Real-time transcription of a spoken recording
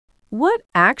What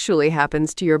actually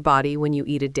happens to your body when you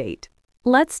eat a date?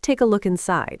 Let's take a look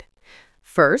inside.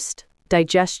 First,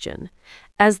 digestion.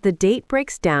 As the date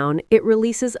breaks down, it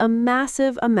releases a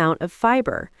massive amount of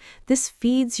fiber. This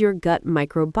feeds your gut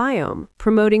microbiome,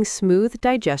 promoting smooth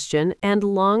digestion and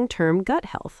long-term gut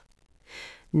health.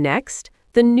 Next,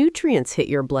 the nutrients hit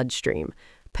your bloodstream.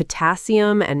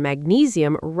 Potassium and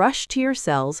magnesium rush to your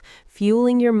cells,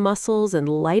 fueling your muscles and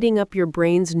lighting up your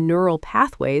brain's neural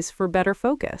pathways for better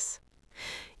focus.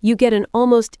 You get an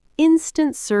almost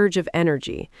instant surge of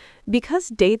energy. Because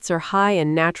dates are high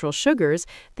in natural sugars,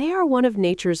 they are one of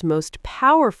nature's most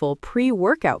powerful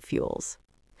pre-workout fuels.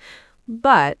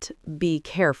 But be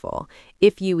careful.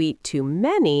 If you eat too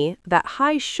many, that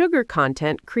high sugar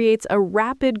content creates a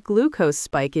rapid glucose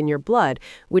spike in your blood,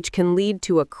 which can lead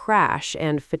to a crash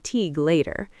and fatigue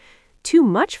later. Too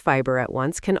much fiber at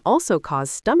once can also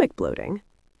cause stomach bloating.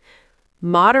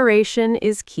 Moderation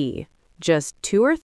is key. Just 2 or